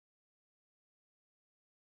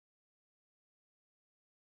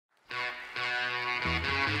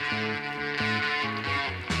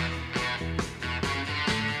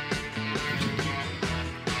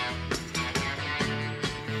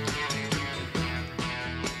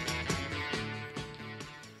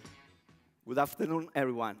Good afternoon,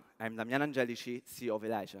 everyone. I'm Damiano Angelici, CEO of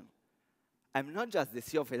Elaisian. I'm not just the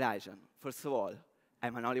CEO of Elaisian. First of all,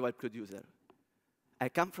 I'm an olive oil producer. I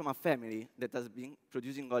come from a family that has been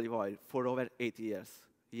producing olive oil for over 80 years.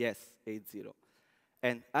 Yes, 80.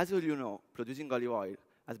 And as all you know, producing olive oil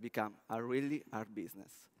has become a really hard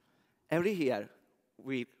business. Every year,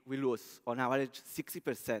 we lose, on average,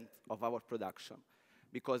 60% of our production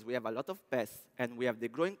because we have a lot of pests and we have the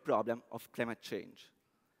growing problem of climate change.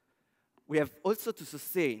 We have also to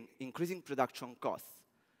sustain increasing production costs,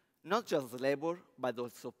 not just labor, but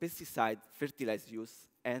also pesticide, fertilizer use,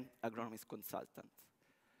 and agronomist consultant.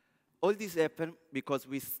 All this happens because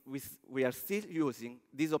we are still using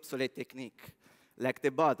this obsolete technique, like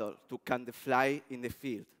the bottle to count the fly in the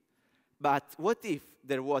field. But what if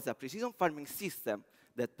there was a precision farming system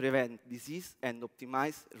that prevents disease and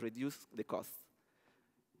optimize, reduce the cost?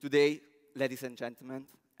 Today, ladies and gentlemen,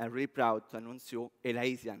 I'm really proud to announce you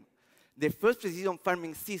Elaisian, the first precision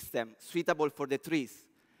farming system suitable for the trees.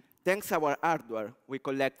 Thanks to our hardware, we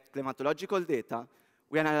collect climatological data,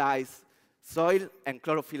 we analyze soil and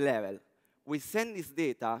chlorophyll level. We send this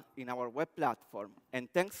data in our web platform,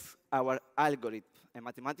 and thanks to our algorithm and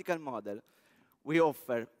mathematical model, we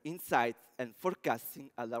offer insights and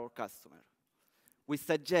forecasting at our customer. We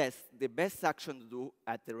suggest the best action to do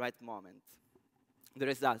at the right moment. The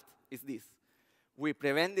result is this. We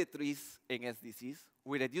prevent the trees against disease,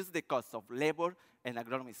 we reduce the cost of labor and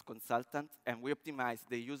agronomist consultant, and we optimize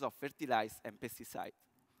the use of fertilizer and pesticide.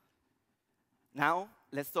 Now,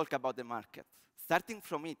 let's talk about the market. Starting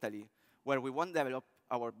from Italy, where we want to develop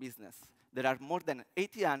our business, there are more than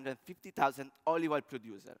 850,000 olive oil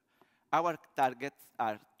producers. Our targets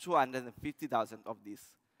are 250,000 of these.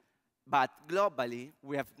 But globally,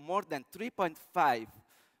 we have more than 3.5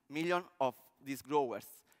 million of these growers.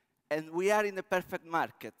 And we are in the perfect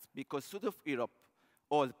market because South of Europe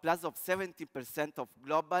holds plus of 70% of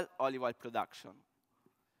global olive oil production.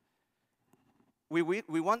 We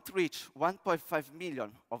want to reach 1.5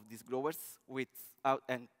 million of these growers,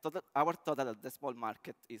 and our total addressable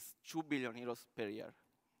market is 2 billion euros per year.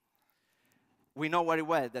 We know very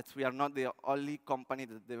well that we are not the only company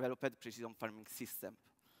that developed precision farming system.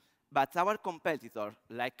 But our competitors,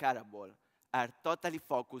 like Arable, are totally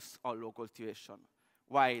focused on low cultivation,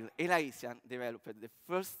 while Elaisian developed the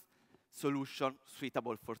first solution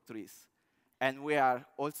suitable for trees. And we are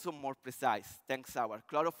also more precise, thanks to our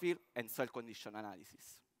chlorophyll and soil condition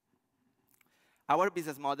analysis. Our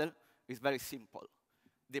business model is very simple.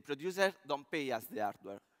 The producers don't pay us the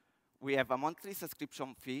hardware. We have a monthly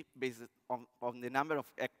subscription fee based on the number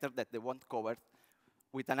of hectares that they want covered,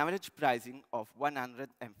 with an average pricing of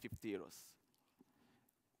 150 euros.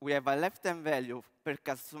 We have a lifetime value per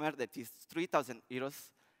customer that is 3,000 euros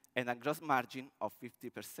and a gross margin of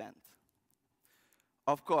 50%.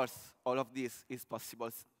 Of course, all of this is possible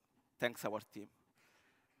thanks to our team.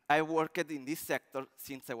 I worked in this sector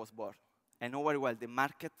since I was born. I know very well the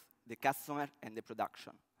market, the customer, and the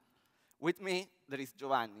production. With me, there is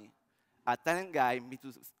Giovanni, a talent guy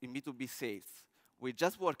in B2B sales. We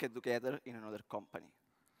just worked together in another company.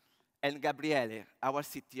 And Gabriele, our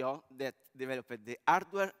CTO, that developed the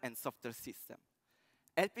hardware and software system.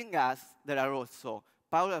 Helping us, there are also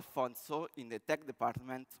Paolo Alfonso in the tech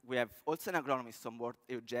department. We have also an agronomist on board,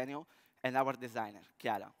 Eugenio, and our designer,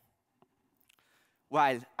 Chiara.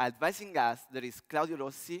 While advising us, there is Claudio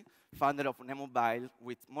Rossi, founder of Nemobile,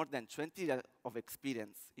 with more than 20 years of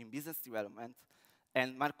experience in business development,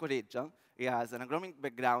 and Marco Reggia. He has an agronomic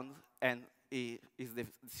background, and he is the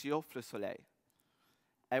CEO of Le Soleil.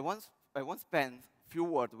 I want to spend a few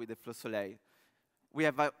words with the Le Soleil. We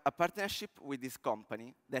have a partnership with this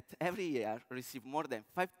company that every year receives more than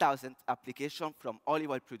 5,000 applications from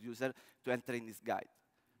olive oil producers to enter in this guide.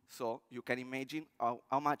 So you can imagine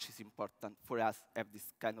how much is important for us to have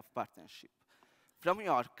this kind of partnership. From New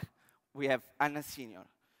York, we have Anna Senior.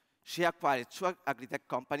 She acquired 2 agri-tech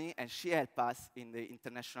companies, and she helped us in the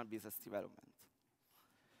international business development.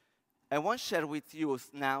 I want to share with you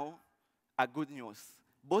now a good news.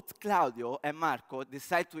 Both Claudio and Marco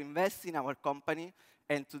decided to invest in our company,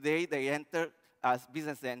 and today they enter as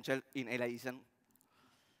business angel in Elaisian.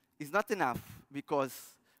 It's not enough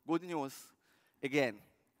because, good news, again,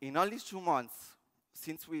 in only 2 months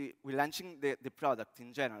since we're launching the product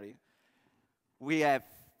in January, we have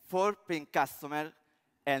 4 paying customers,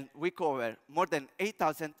 and we cover more than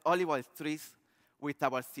 8,000 olive oil trees with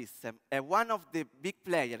our system. And one of the big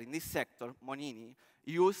players in this sector, Monini,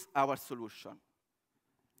 used our solution.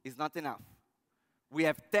 It's not enough. We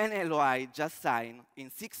have 10 LOI just signed in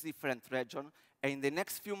 6 different regions, and in the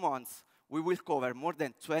next few months, we will cover more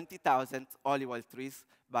than 20,000 olive oil trees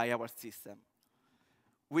by our system.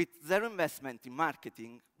 With zero investment in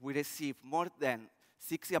marketing, we receive more than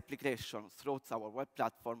 60 applications through our web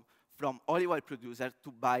platform from olive oil producers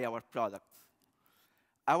to buy our products.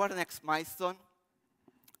 Our next milestone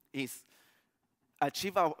is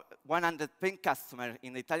achieve our 100 paying customers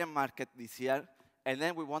in the Italian market this year, and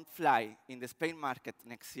then we want to fly in the Spain market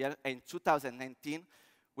next year. And in 2019,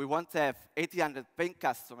 we want to have 800 paying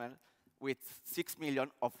customers with 6 million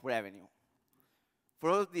of revenue. For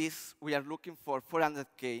all this, we are looking for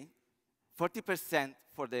 400K, 40%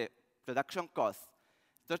 for the production cost,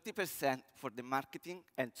 30% for the marketing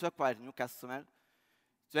and to acquire new customers,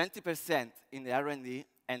 20% in the R&D,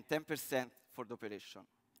 and 10% for the operation.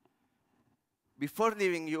 Before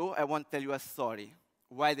leaving you, I want to tell you a story.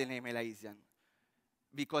 Why the name Elaisian?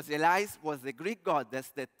 Because Elais was the Greek goddess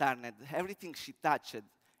that turned everything she touched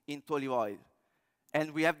into olive oil.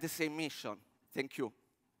 And we have the same mission. Thank you.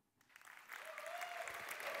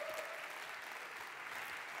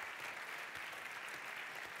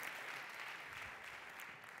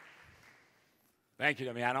 Thank you,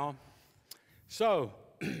 Damiano. So,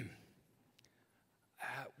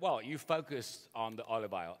 well, you focused on the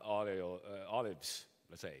olives,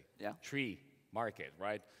 let's say, tree market,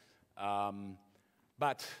 right? And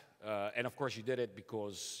of course you did it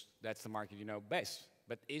because that's the market you know best.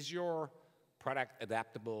 But is your product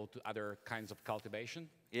adaptable to other kinds of cultivation?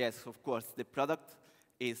 Yes, of course. The product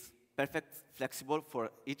is perfect, flexible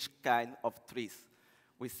for each kind of trees.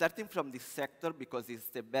 We're starting from this sector because it's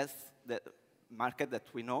the best market that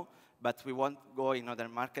we know, but we won't go in other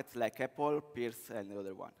markets like Apple, Pierce, and the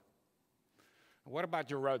other one. What about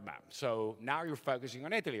your roadmap? So now you're focusing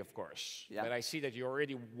on Italy, of course, but I see that you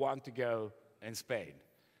already want to go in Spain.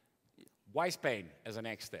 Why Spain as a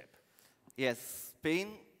next step? Yes,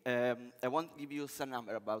 Spain, I want to give you some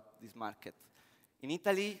number about this market. In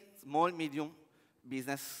Italy, small, medium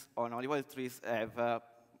business on olive oil trees have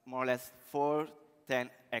more or less 4-10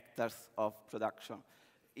 hectares of production.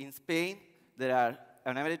 In Spain, there are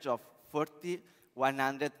an average of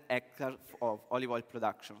 100 hectares of olive oil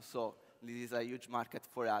production. So this is a huge market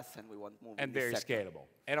for us, and we want to move in this very sector. scalable.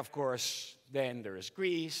 And of course, then there is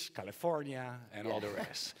Greece, California, and all the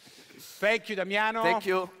rest. Thank you, Damiano. Thank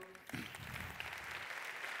you.